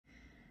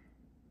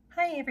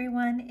Hi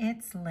everyone,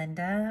 it's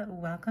Linda.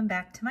 Welcome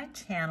back to my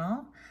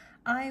channel.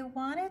 I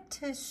wanted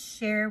to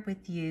share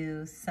with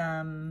you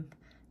some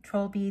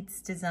troll beads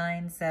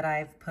designs that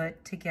I've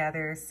put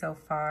together so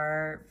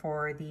far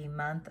for the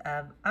month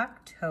of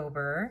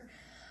October.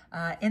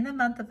 In the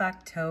month of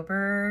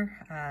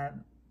October,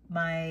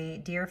 my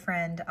dear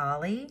friend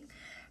Ollie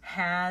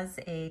has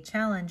a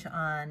challenge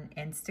on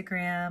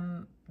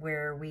Instagram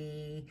where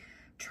we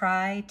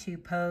try to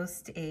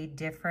post a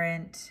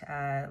different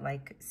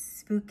like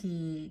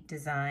spooky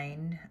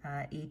design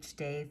each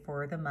day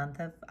for the month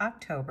of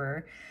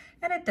October,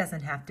 and it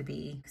doesn't have to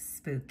be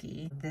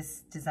spooky.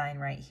 This design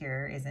right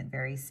here isn't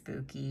very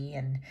spooky,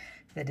 and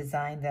the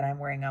design that I'm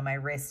wearing on my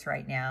wrist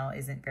right now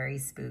isn't very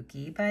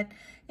spooky, but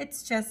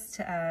it's just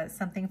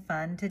something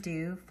fun to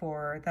do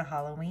for the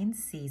Halloween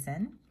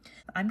season.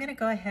 I'm gonna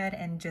go ahead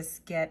and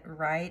just get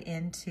right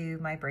into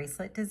my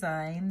bracelet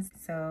designs,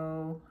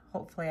 so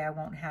hopefully I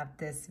won't have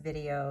this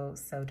video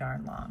so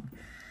darn long.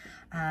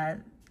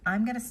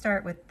 I'm gonna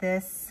start with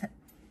this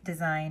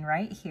design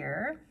right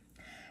here,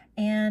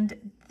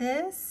 and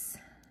this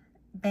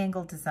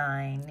bangle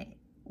design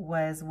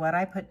was what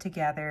I put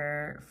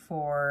together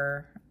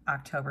for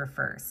October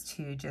 1st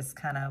to just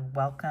kind of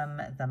welcome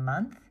the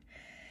month,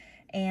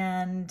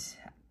 and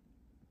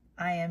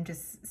I am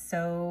just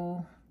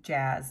so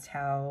jazzed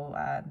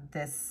how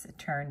this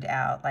turned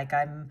out. Like,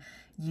 I'm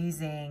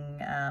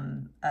using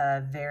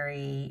a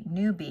very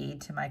new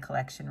bead to my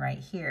collection right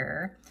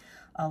here,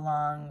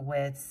 along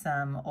with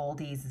some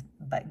oldies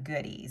but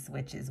goodies,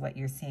 which is what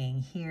you're seeing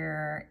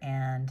here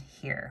and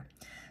here.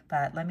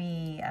 But let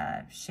me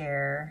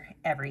share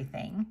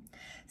everything.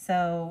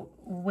 So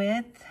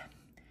with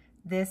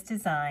this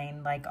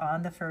design, like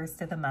on the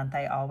 1st of the month,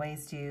 I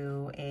always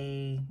do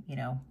a,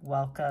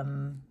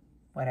 welcome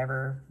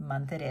whatever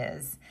month it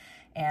is.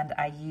 And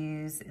I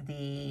use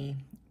the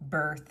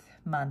birth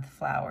month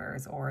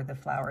flowers or the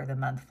flower of the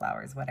month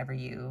flowers, whatever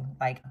you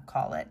like to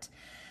call it.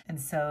 And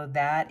so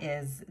that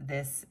is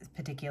this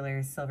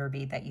particular silver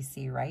bead that you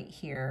see right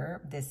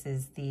here. This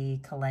is the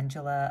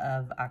calendula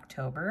of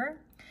October,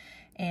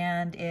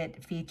 and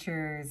it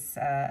features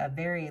a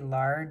very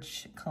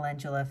large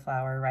calendula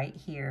flower right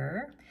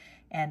here.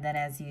 And then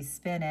as you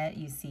spin it,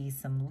 you see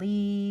some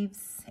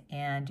leaves,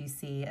 and you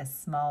see a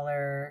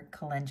smaller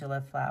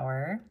calendula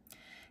flower.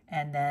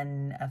 And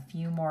then a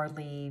few more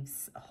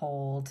leaves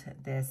hold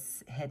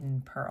this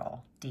hidden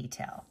pearl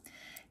detail.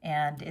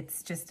 And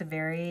it's just a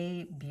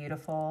very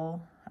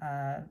beautiful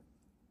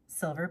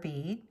silver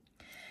bead.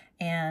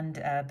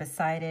 And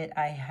beside it,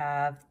 I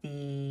have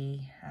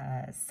the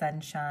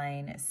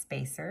sunshine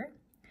spacer,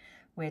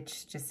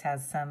 which just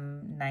has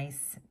some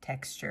nice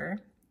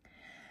texture.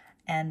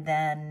 And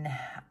then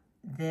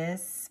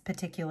this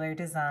particular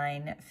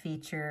design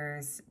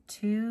features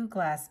 2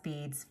 glass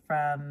beads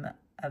from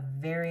a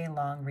very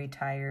long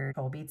retired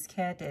troll beads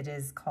kit. It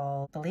is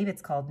called, I believe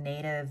it's called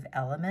Native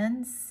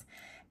Elements,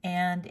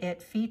 and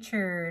it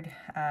featured,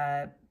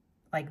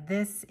 like,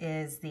 this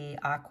is the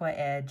Aqua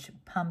Edge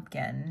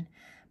pumpkin,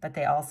 but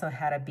they also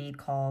had a bead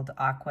called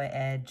Aqua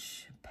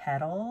Edge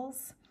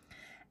petals.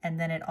 And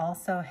then it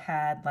also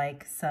had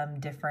like some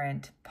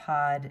different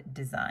pod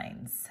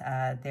designs.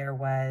 There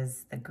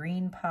was the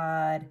green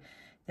pod,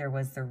 there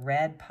was the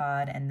red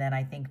pod, and then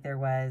I think there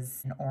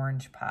was an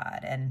orange pod.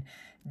 And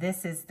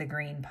this is the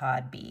green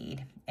pod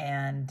bead,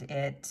 and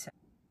it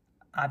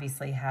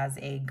obviously has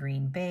a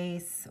green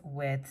base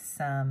with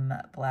some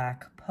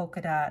black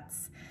polka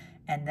dots,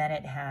 and then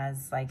it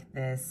has like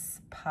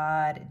this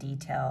pod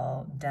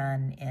detail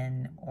done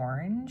in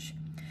orange.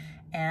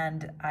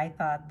 And I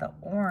thought the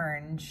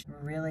orange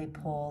really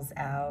pulls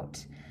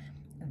out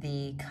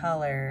the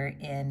color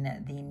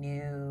in the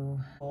new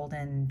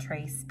golden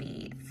trace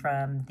bead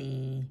from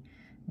the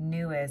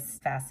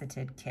newest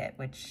faceted kit,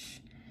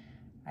 which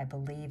I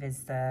believe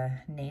is the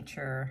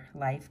Nature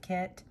Life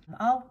kit.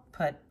 I'll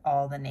put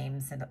all the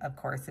names, of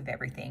course, of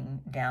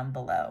everything down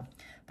below.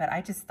 But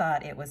I just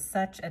thought it was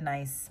such a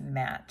nice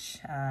match,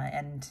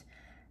 and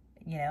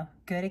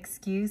good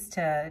excuse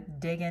to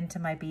dig into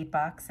my bead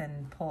box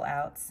and pull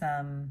out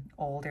some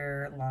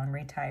older, long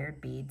retired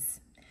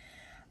beads.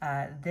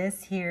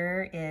 This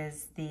here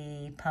is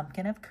the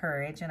Pumpkin of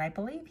Courage, and I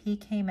believe he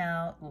came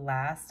out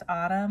last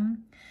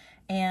autumn,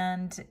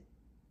 and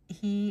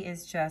he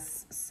is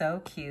just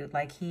so cute.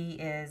 Like, he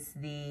is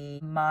the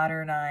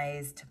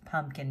modernized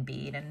pumpkin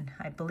bead, and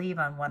I believe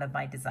on one of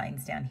my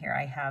designs down here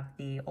I have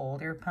the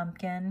older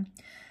pumpkin.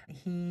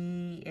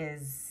 He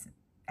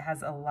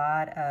has a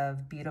lot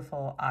of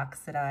beautiful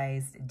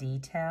oxidized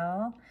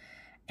detail,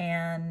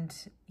 and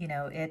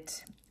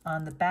it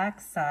on the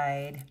back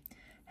side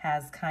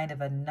has kind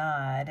of a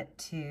nod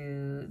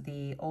to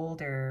the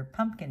older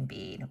pumpkin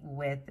bead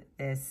with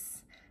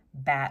this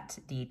bat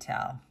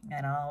detail,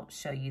 and I'll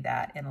show you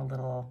that in a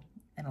little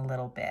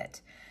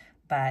bit.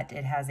 But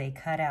it has a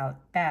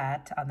cutout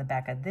bat on the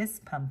back of this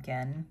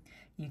pumpkin.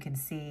 You can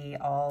see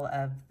all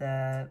of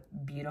the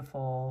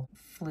beautiful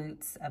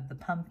flutes of the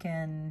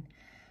pumpkin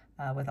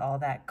with all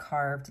that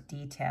carved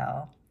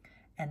detail.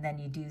 and then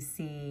you do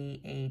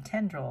see a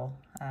tendril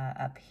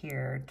up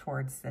here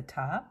towards the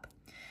top.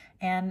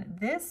 And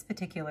this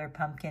particular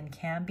pumpkin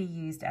can be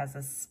used as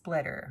a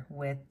splitter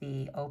with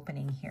the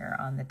opening here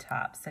on the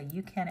top. So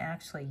you can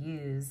actually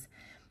use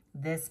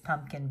this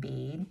pumpkin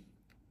bead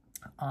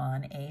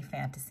on a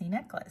fantasy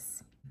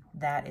necklace.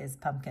 That is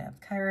Pumpkin of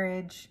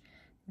Courage.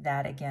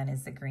 That again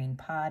is the green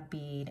pod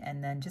bead.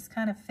 And then just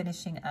kind of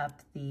finishing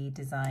up the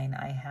design,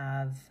 I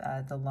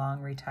have the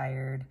long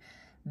retired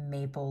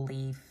maple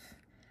leaf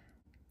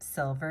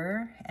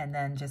silver, and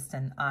then just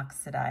an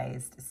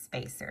oxidized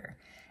spacer.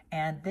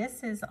 And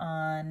this is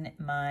on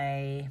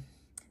my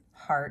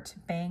heart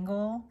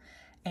bangle.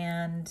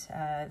 And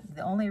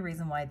the only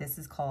reason why this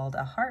is called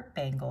a heart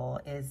bangle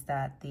is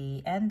that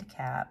the end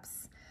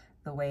caps,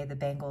 the way the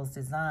bangle is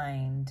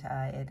designed,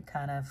 it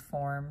kind of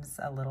forms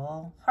a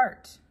little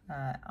heart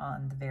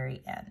on the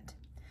very end.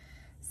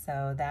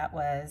 So that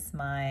was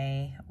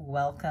my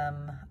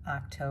Welcome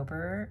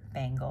October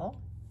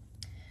bangle.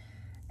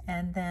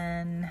 And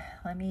then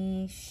let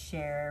me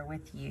share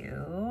with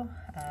you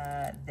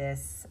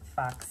this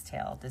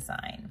foxtail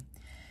design.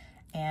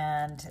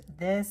 And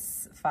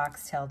this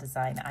foxtail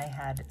design I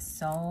had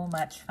so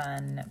much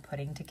fun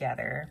putting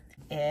together.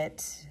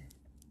 It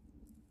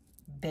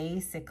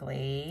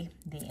basically,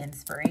 the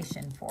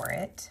inspiration for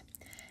it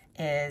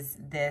is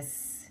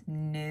this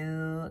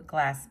new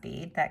glass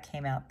bead that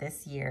came out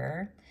this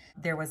year.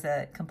 There was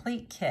a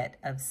complete kit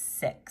of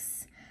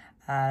 6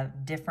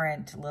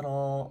 different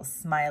little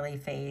smiley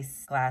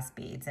face glass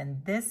beads,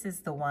 and this is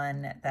the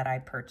one that I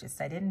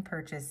purchased. I didn't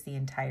purchase the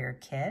entire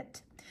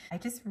kit. I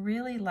just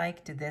really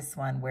liked this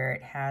one where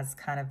it has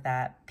kind of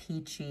that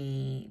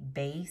peachy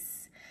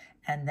base,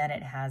 and then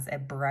it has a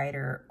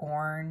brighter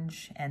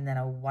orange and then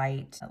a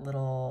white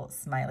little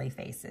smiley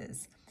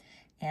faces.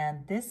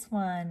 And this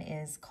one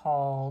is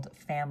called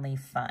Family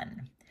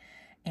Fun.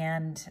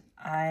 And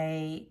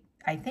I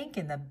think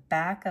in the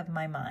back of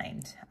my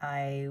mind,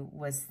 I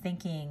was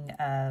thinking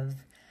of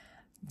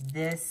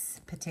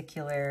this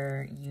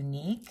particular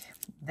unique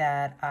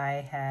that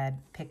I had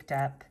picked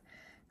up,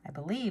 I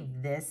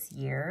believe this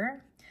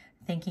year,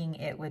 thinking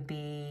it would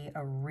be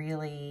a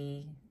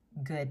really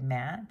good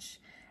match.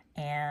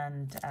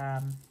 And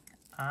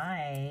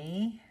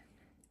I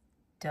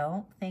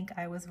don't think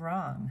I was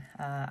wrong.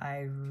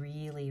 I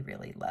really,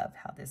 really love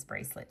how this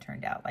bracelet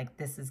turned out. Like,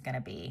 this is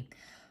gonna be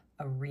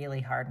a really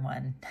hard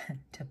one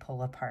to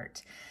pull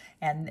apart.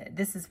 And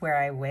this is where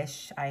I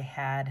wish I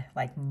had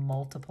like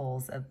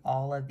multiples of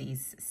all of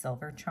these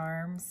silver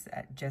charms,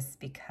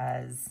 just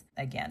because,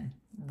 again,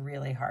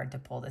 really hard to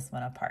pull this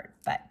one apart.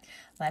 But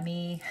let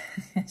me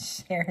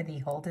share the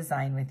whole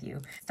design with you.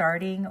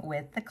 Starting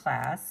with the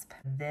clasp,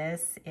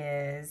 this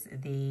is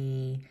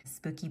the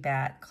Spooky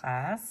Bat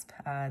clasp.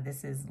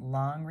 This is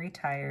long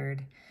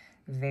retired,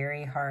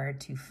 very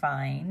hard to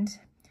find.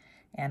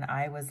 And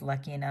I was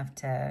lucky enough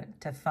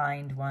to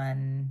find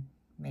one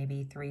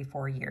maybe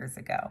 3-4 years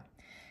ago.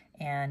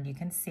 And you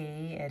can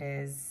see it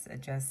is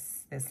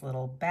just this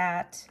little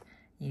bat.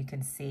 You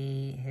can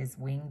see his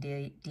wing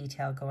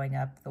detail going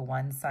up the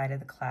one side of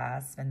the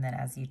clasp. And then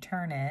as you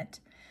turn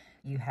it,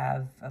 you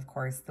have, of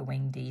course, the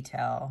wing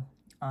detail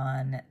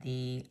on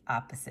the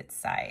opposite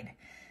side.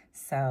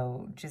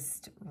 So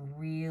just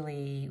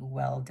really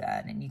well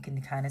done. And you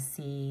can kind of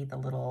see the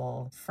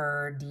little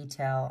fur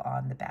detail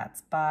on the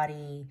bat's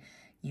body.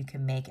 You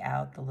can make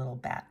out the little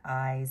bat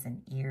eyes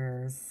and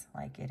ears.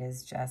 Like, it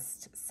is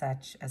just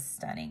such a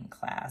stunning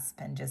clasp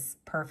and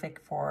just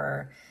perfect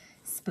for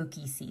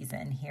spooky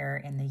season here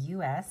in the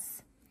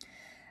US.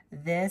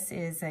 This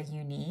is a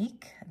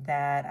unique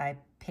that I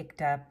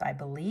picked up, I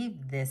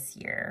believe this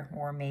year,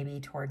 or maybe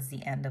towards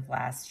the end of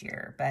last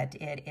year, but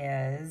it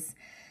is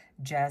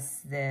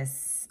just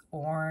this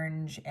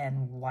orange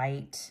and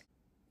white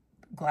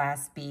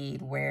glass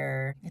bead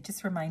where it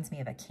just reminds me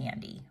of a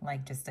candy,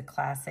 like just a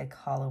classic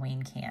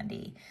Halloween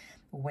candy,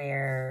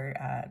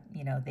 where,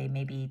 you know, they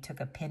maybe took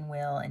a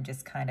pinwheel and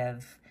just kind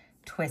of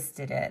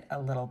twisted it a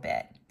little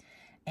bit.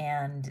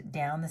 And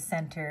down the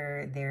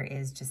center, there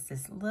is just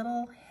this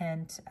little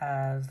hint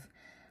of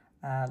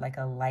like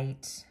a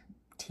light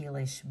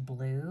tealish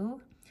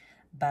blue.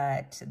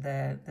 But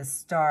the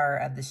star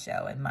of the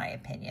show, in my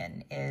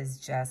opinion, is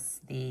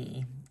just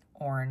the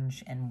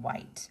orange and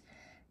white,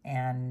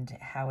 and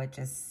how it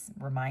just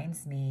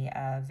reminds me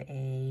of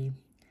a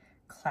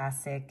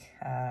classic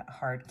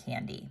hard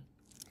candy.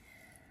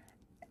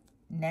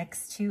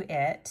 Next to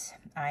it,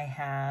 I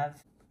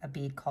have a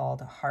bead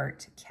called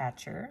Heart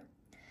Catcher,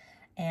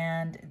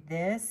 and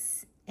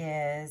this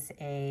is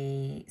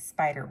a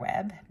spider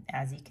web,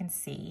 as you can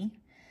see.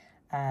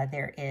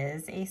 There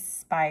is a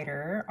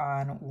spider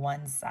on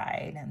one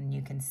side, and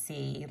you can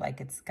see like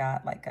it's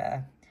got like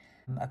a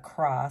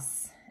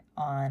cross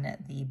on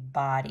the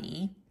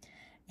body,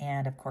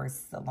 and of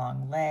course the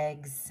long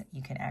legs.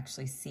 You can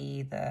actually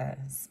see the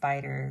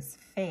spider's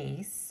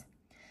face.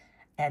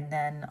 And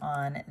then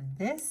on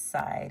this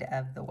side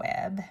of the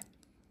web,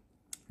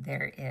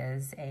 there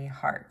is a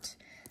heart,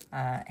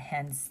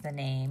 hence the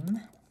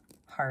name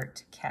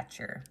Heart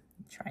Catcher.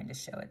 I'm trying to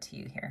show it to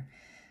you here.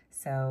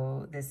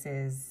 So this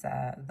is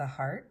the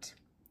heart.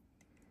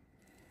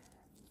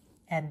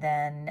 And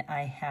then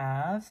I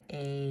have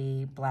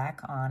a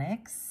black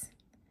onyx,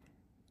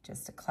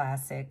 just a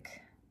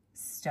classic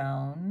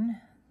stone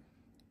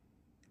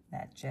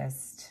that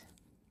just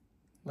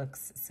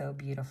looks so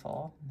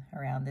beautiful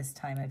around this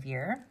time of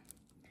year.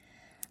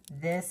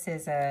 This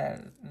is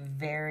a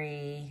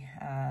very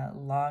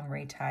long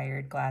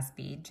retired glass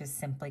bead, just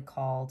simply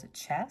called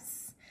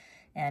chess,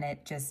 and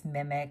it just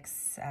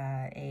mimics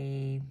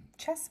a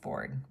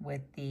chessboard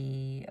with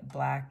the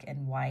black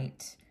and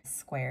white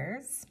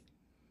squares.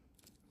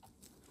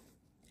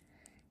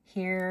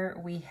 Here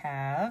we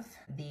have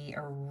the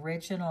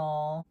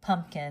original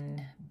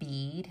pumpkin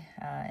bead,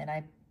 and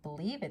I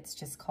believe it's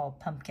just called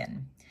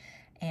pumpkin.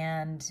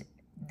 And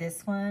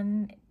this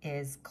one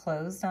is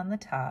closed on the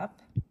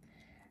top,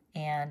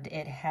 and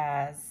it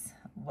has,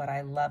 what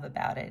I love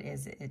about it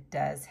is it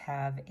does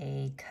have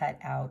a cut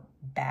out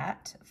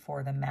bat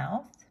for the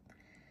mouth.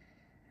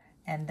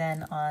 And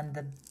then on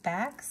the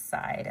back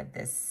side of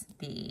this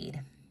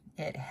bead,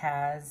 it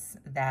has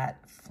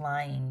that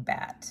flying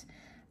bat,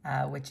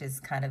 which is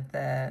kind of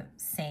the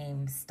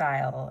same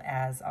style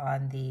as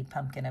on the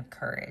Pumpkin of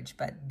Courage,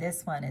 but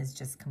this one is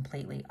just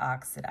completely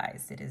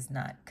oxidized. It is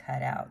not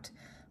cut out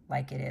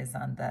like it is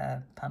on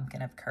the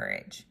Pumpkin of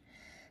Courage.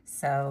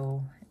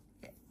 So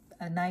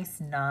a nice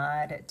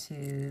nod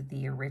to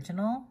the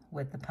original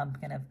with the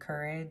Pumpkin of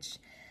Courage,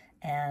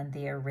 and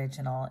the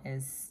original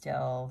is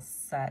still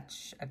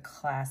such a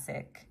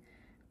classic,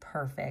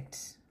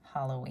 perfect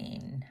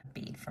Halloween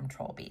bead from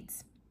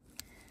Trollbeads.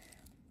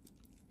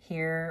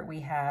 Here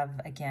we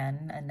have,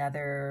 again,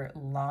 another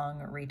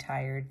long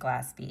retired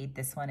glass bead.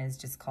 This one is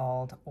just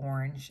called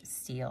Orange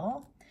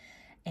Steel.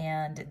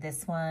 And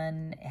this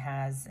one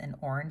has an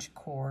orange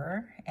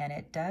core, and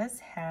it does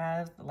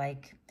have,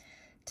 like,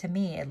 to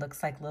me, it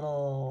looks like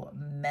little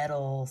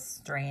metal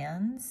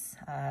strands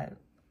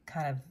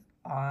kind of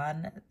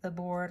on the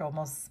board,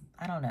 almost,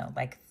 I don't know,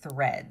 like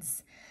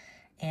threads.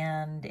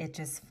 And it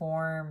just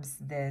forms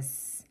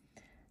this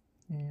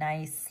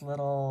nice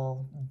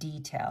little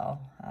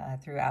detail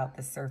throughout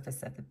the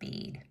surface of the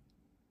bead.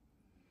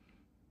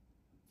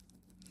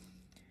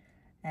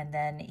 And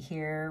then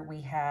here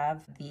we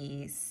have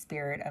the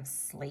Spirit of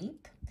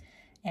Sleep,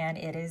 and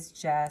it is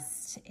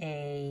just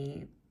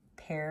a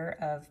pair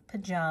of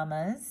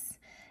pajamas,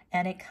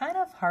 and it kind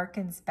of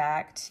harkens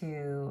back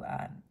to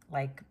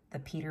like the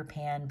Peter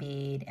Pan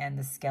bead and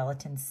the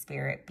Skeleton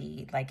Spirit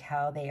bead, like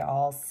how they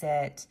all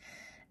sit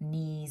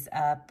knees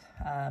up,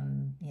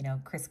 you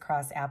know,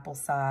 crisscross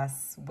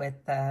applesauce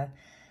with the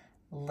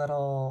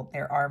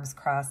their arms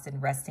crossed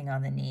and resting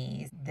on the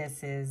knees.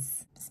 This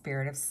is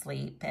Spirit of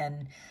Sleep,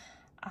 and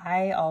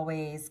I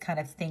always kind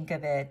of think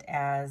of it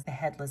as the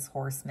Headless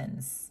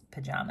Horseman's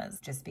pajamas,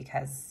 just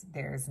because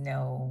there's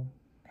no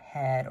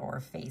head or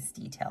face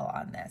detail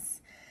on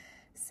this.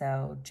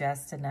 So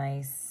just a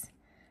nice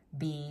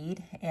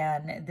bead.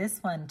 And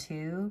this one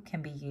too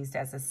can be used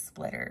as a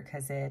splitter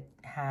because it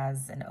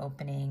has an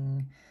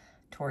opening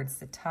towards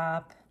the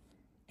top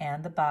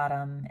and the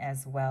bottom,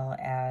 as well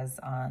as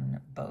on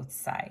both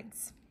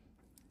sides.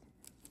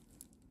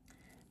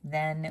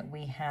 Then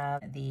we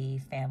have the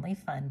Family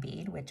Fun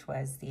bead, which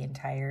was the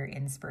entire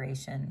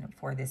inspiration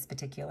for this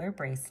particular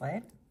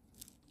bracelet.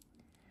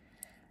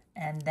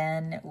 And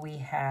then we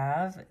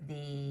have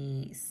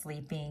the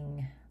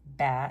Sleeping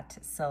Bat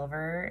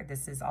silver.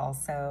 This is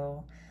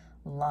also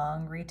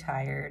long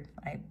retired.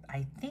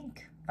 I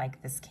think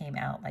like this came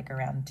out like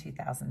around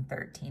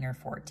 2013 or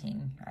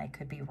 14. I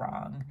could be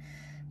wrong.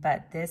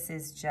 But this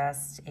is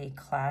just a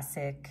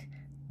classic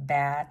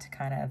bat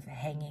kind of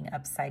hanging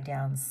upside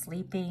down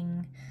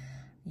sleeping.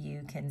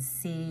 You can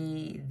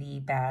see the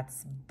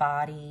bat's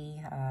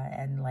body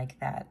and like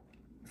that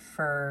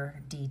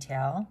fur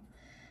detail.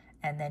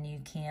 And then you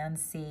can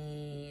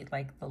see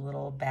like the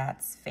little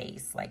bat's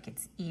face, like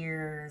its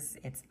ears,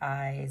 its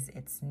eyes,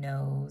 its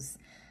nose.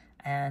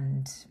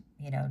 And,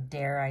 you know,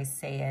 dare I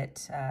say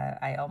it,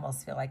 I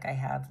almost feel like I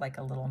have like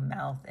a little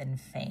mouth and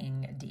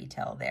fang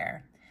detail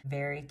there.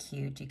 Very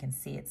cute. You can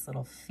see its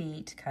little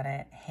feet kind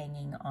of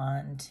hanging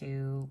on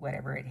to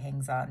whatever it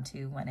hangs on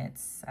to when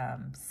it's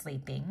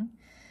sleeping.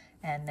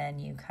 And then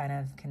you kind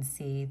of can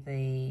see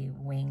the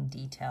wing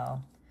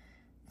detail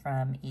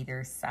from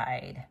either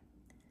side.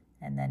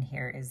 And then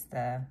here is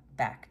the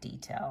back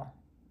detail.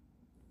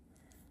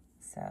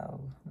 So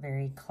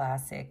very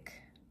classic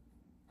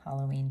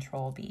Halloween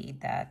troll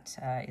bead that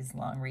is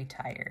long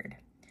retired.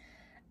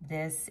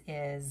 This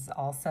is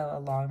also a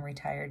long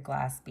retired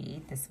glass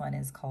bead. This one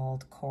is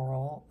called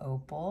Coral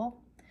Opal.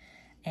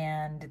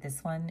 And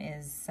this one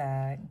is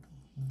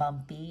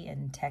bumpy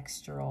and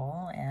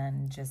textural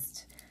and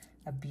just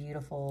a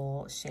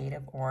beautiful shade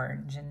of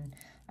orange. And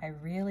I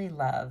really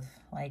love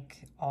like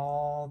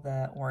all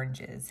the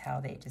oranges,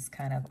 how they just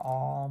kind of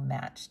all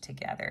match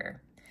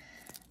together.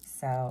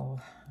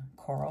 So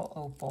Coral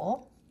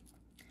Opal.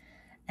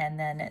 And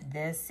then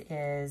this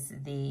is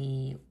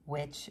the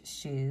Witch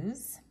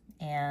Shoes.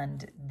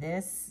 And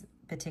this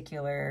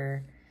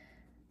particular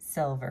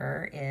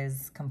silver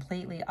is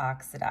completely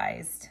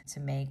oxidized to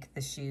make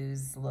the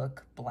shoes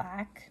look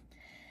black.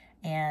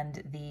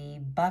 And the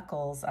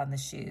buckles on the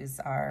shoes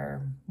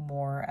are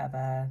more of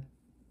a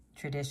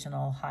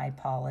traditional high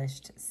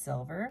polished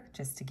silver,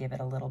 just to give it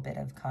a little bit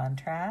of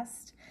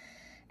contrast.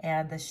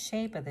 And the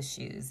shape of the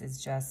shoes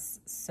is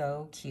just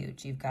so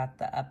cute. You've got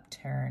the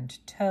upturned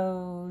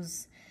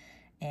toes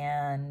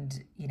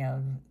and, you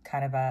know,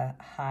 kind of a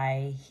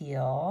high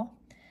heel.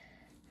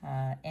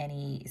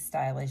 Any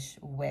stylish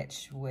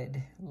witch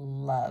would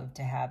love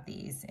to have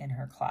these in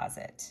her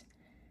closet.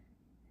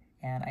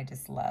 And I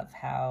just love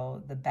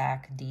how the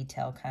back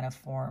detail kind of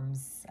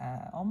forms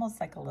almost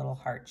like a little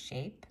heart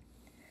shape.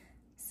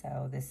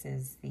 So this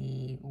is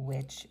the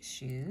witch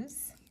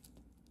shoes.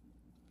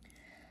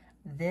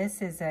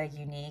 This is a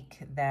unique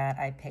that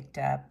I picked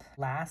up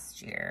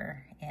last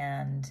year,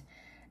 and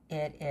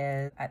it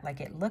is like,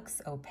 it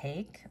looks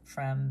opaque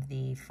from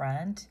the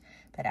front,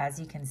 but as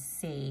you can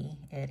see,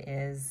 it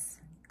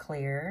is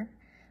clear.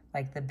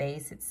 Like the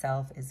base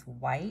itself is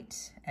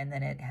white, and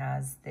then it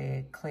has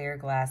the clear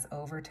glass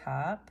over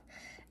top.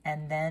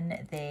 And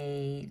then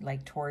they,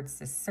 like towards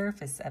the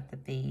surface of the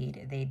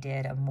bead, they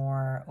did a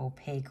more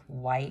opaque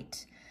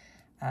white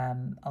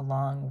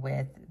along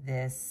with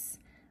this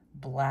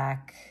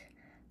black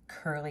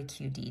curly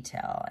Q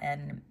detail.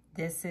 And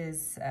this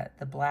is,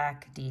 the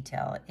black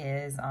detail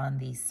is on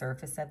the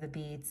surface of the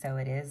bead, so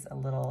it is a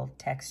little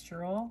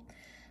textural,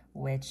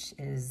 which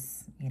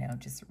is, you know,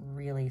 just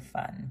really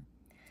fun.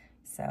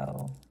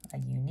 So a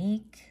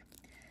unique.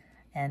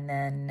 And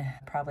then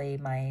probably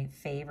my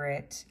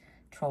favorite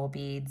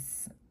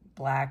Trollbeads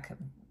black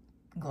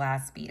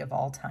glass bead of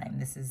all time.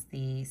 This is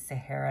the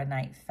Sahara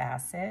Night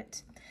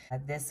Facet.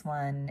 This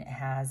one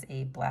has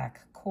a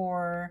black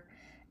core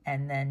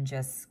and then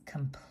just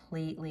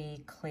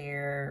completely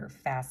clear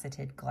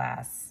faceted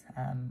glass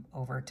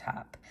over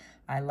top.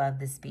 I love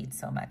this bead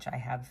so much.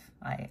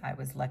 I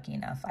was lucky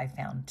enough, I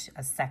found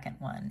a second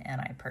one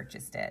and I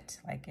purchased it.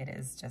 Like, it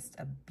is just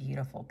a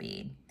beautiful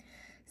bead.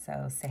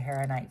 So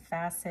Sahara Night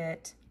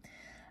Facet.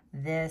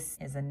 This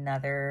is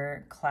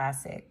another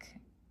classic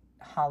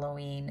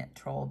Halloween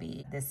troll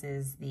bead. This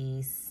is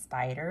the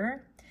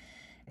spider.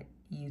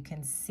 You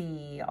can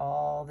see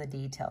all the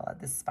detail of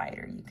the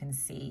spider. You can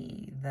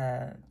see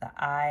the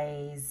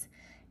eyes,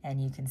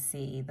 and you can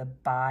see the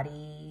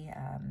body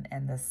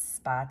and the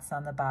spots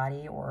on the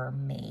body, or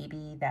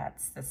maybe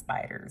that's the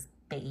spider's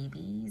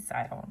babies.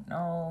 I don't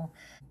know.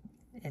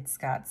 It's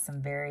got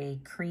some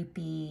very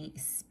creepy,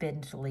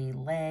 spindly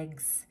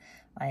legs.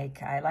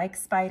 Like, I like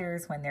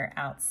spiders when they're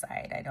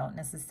outside. I don't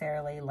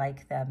necessarily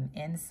like them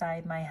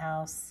inside my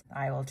house.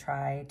 I will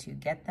try to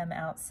get them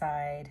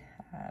outside,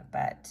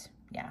 but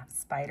yeah,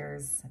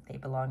 spiders, they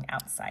belong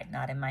outside,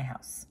 not in my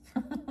house.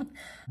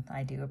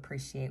 I do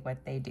appreciate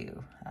what they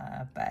do,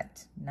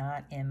 but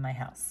not in my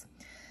house.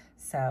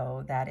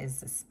 So that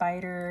is a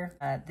spider.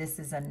 This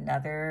is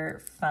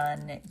another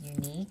fun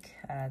unique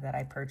that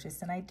I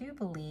purchased, and I do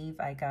believe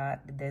I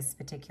got this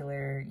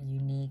particular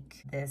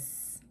unique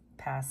this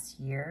past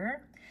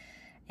year.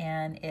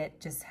 And it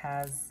just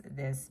has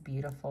this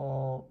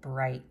beautiful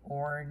bright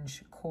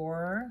orange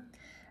core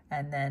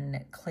and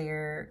then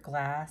clear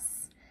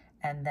glass.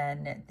 And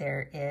then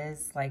there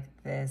is like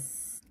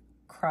this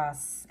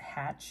cross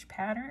hatch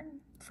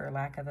pattern, for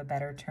lack of a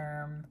better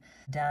term,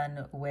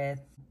 done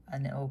with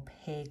an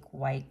opaque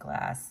white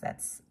glass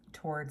that's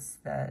towards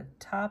the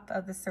top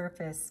of the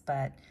surface,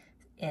 but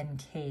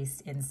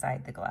encased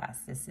inside the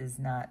glass. This is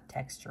not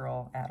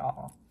textural at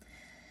all.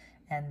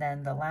 And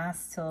then the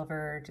last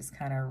silver, just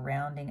kind of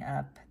rounding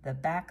up the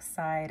back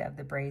side of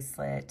the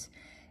bracelet,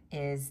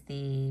 is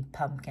the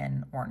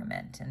pumpkin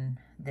ornament. And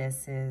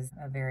this is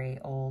a very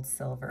old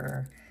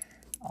silver,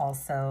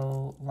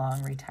 also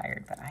long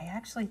retired, but I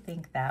actually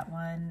think that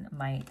one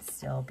might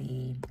still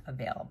be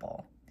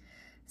available.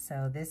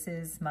 So this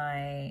is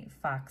my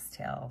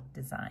foxtail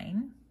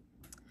design.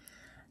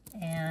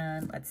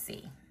 And let's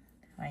see,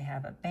 I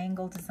have a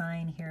bangle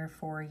design here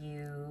for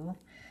you.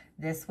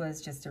 This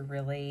was just a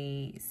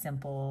really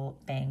simple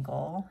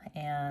bangle,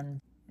 and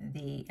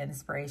the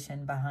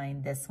inspiration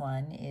behind this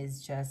one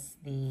is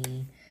just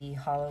the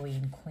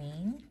Halloween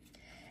Queen.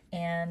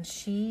 And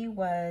she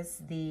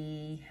was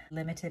the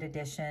limited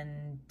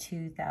edition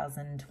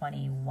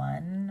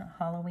 2021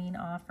 Halloween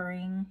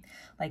offering.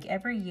 Like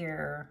every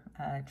year,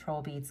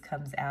 Trollbeads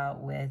comes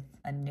out with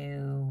a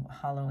new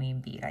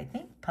Halloween bead. I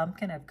think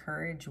Pumpkin of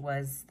Courage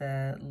was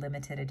the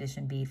limited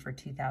edition bead for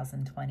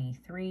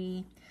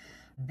 2023.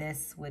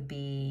 This would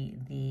be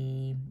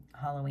the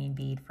Halloween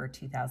bead for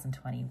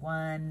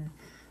 2021.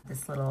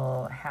 This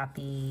little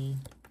happy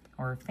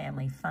or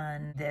family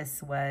fun.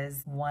 This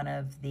was one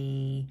of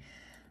the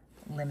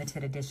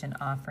limited edition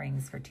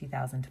offerings for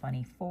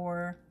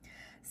 2024.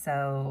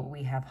 So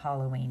we have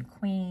Halloween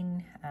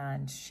Queen,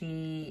 and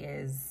she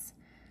is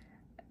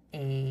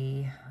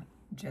a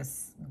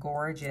just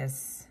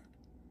gorgeous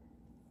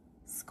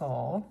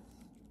skull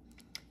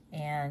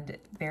and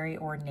very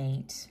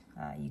ornate.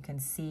 You can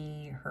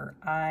see her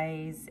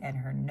eyes and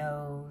her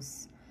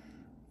nose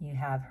You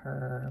have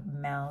her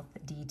mouth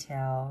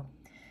detail.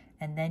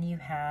 And then you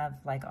have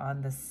like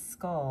on the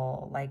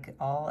skull, like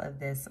all of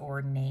this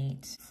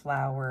ornate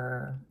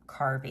flower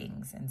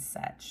carvings and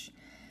such,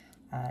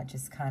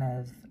 just kind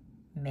of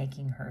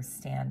making her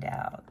stand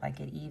out.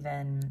 Like it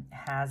even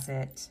has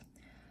it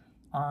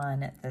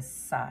on the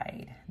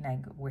side,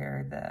 like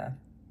where the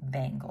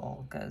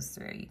bangle goes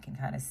through. You can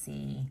kind of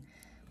see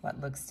what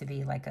looks to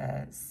be like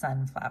a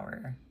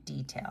sunflower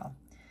detail.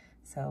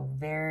 So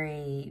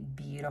very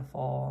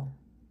beautiful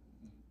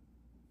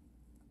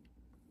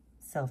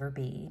silver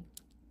bead.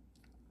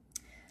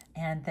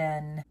 And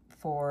then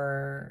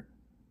for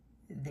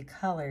the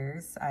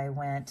colors, I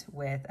went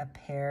with a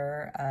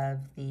pair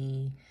of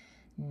the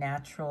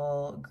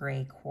natural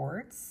gray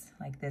quartz.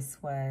 Like this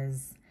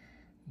was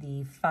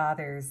the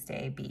Father's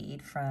Day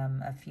bead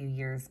from a few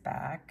years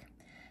back.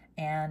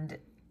 And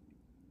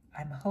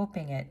I'm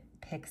hoping it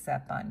picks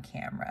up on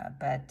camera,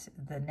 but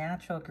the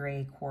natural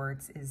gray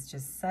quartz is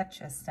just such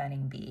a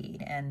stunning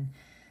bead and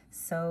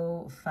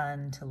so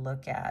fun to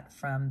look at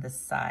from the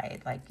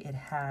side. Like it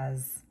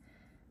has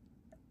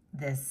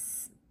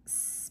this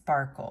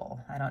sparkle.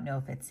 I don't know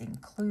if it's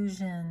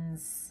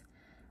inclusions.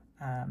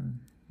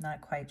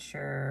 Not quite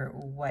sure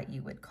what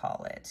you would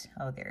call it.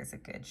 Oh, there's a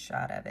good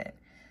shot of it.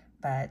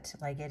 But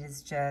like it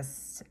is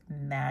just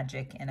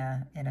magic in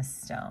a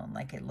stone.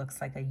 Like it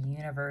looks like a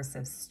universe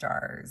of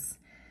stars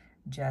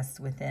just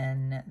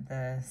within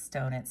the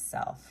stone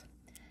itself.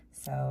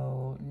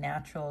 So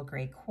natural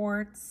gray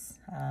quartz.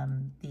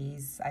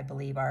 These I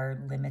believe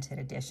are limited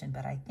edition,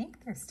 but I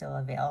think they're still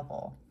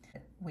available.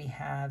 We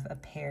have a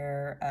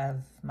pair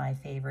of my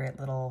favorite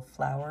little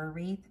flower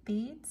wreath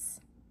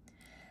beads.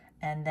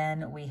 And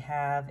then we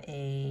have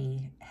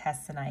a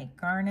hessonite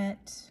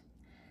garnet.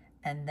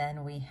 And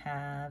then we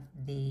have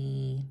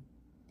the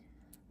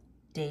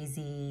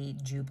Daisy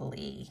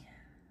Jubilee.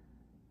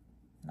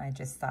 And I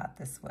just thought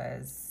this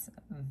was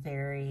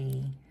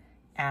very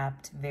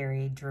apt,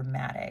 very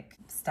dramatic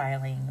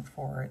styling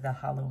for the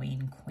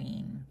Halloween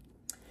queen.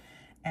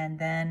 And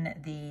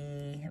then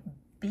the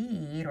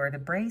bead or the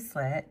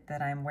bracelet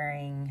that I'm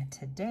wearing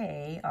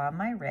today on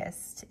my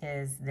wrist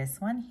is this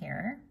one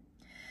here.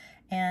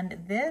 And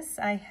this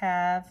I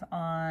have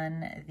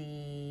on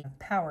the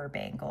power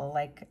bangle.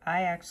 Like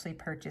I actually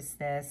purchased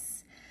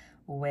this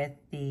with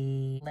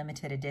the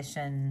limited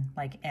edition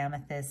like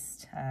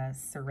amethyst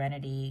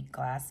serenity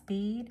glass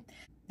bead.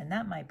 And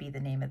that might be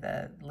the name of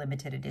the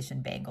limited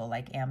edition bangle,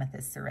 like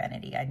amethyst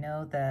serenity. I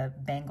know the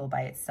bangle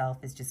by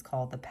itself is just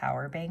called the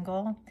power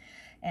bangle.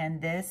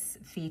 And this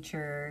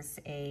features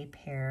a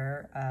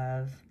pair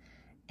of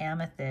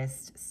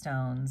amethyst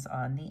stones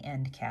on the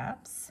end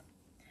caps.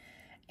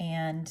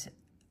 And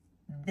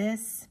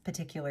this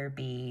particular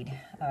bead,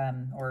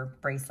 or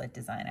bracelet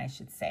design, I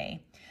should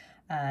say,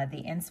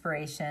 the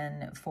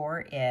inspiration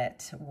for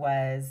it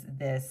was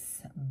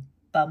this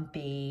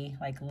bumpy,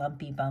 like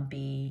lumpy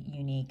bumpy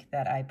unique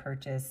that I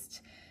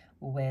purchased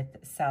with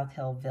South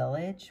Hill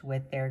Village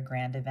with their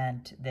grand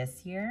event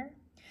this year.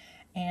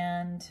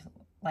 And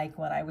like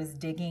when I was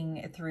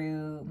digging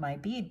through my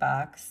bead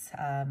box,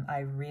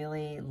 I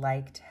really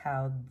liked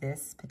how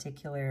this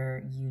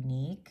particular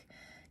unique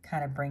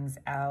kind of brings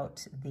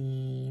out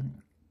the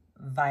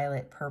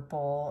violet,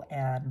 purple,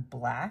 and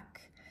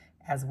black,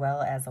 as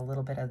well as a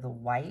little bit of the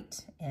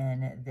white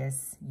in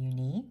this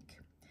unique.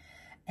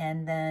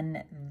 And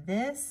then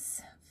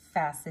this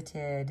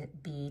faceted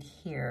bead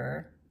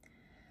here,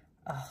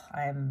 oh,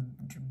 I'm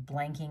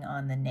blanking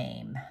on the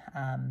name,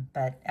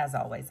 but as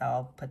always,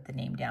 I'll put the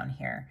name down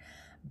here.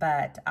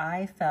 But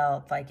I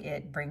felt like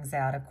it brings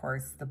out, of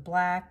course, the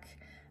black.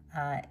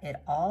 It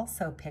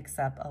also picks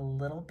up a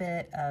little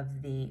bit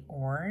of the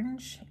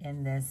orange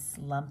in this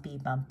lumpy,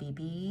 bumpy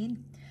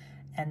bead.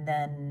 And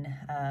then,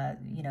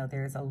 you know,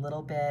 there's a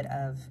little bit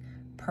of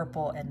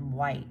purple and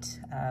white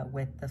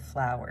with the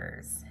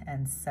flowers.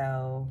 And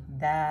so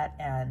that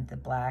and the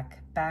black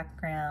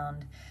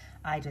background,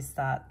 I just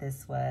thought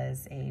this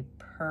was a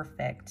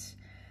perfect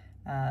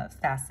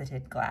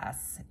faceted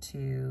glass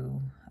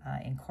to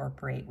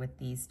incorporate with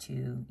these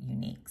two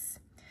uniques.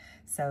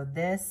 So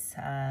this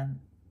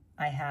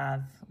I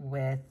have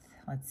with,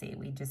 let's see,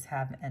 we just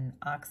have an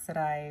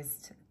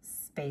oxidized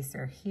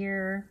spacer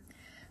here.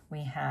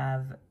 We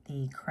have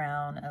the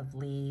crown of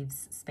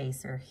leaves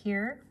spacer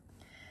here.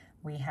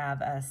 We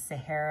have a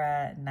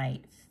Sahara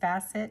Night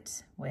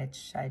facet,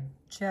 which I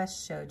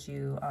just showed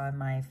you on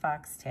my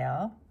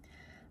foxtail,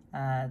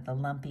 the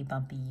lumpy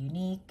bumpy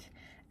unique.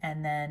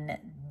 And then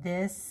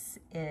this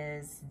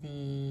is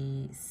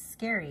the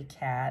Scary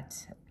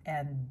Cat,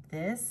 and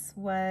this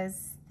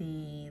was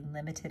the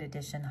limited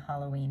edition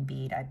Halloween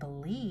bead, I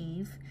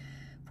believe,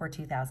 for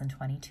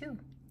 2022.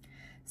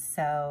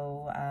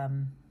 So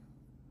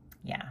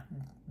yeah,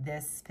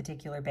 this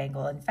particular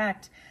bangle, in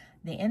fact,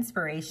 the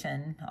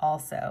inspiration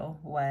also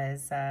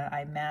was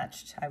I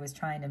was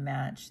trying to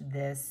match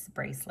this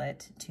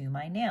bracelet to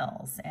my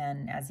nails.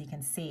 And as you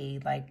can see,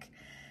 like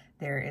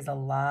there is a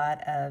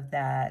lot of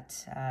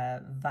that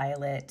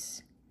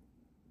violet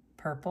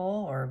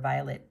purple or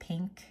violet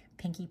pink,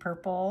 pinky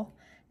purple,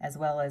 as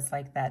well as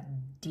like that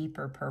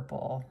deeper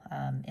purple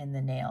in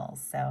the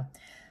nails. So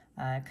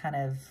kind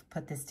of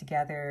put this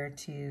together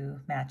to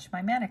match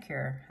my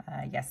manicure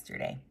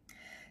yesterday.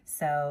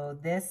 So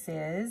this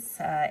is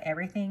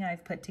everything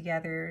I've put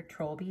together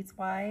Trollbeads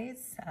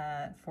wise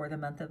for the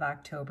month of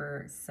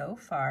October so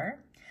far.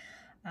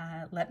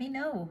 Let me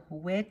know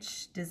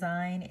which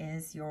design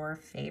is your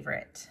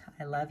favorite.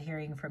 I love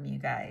hearing from you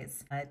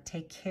guys.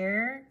 Take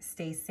care,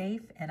 stay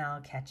safe, and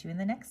I'll catch you in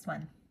the next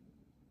one.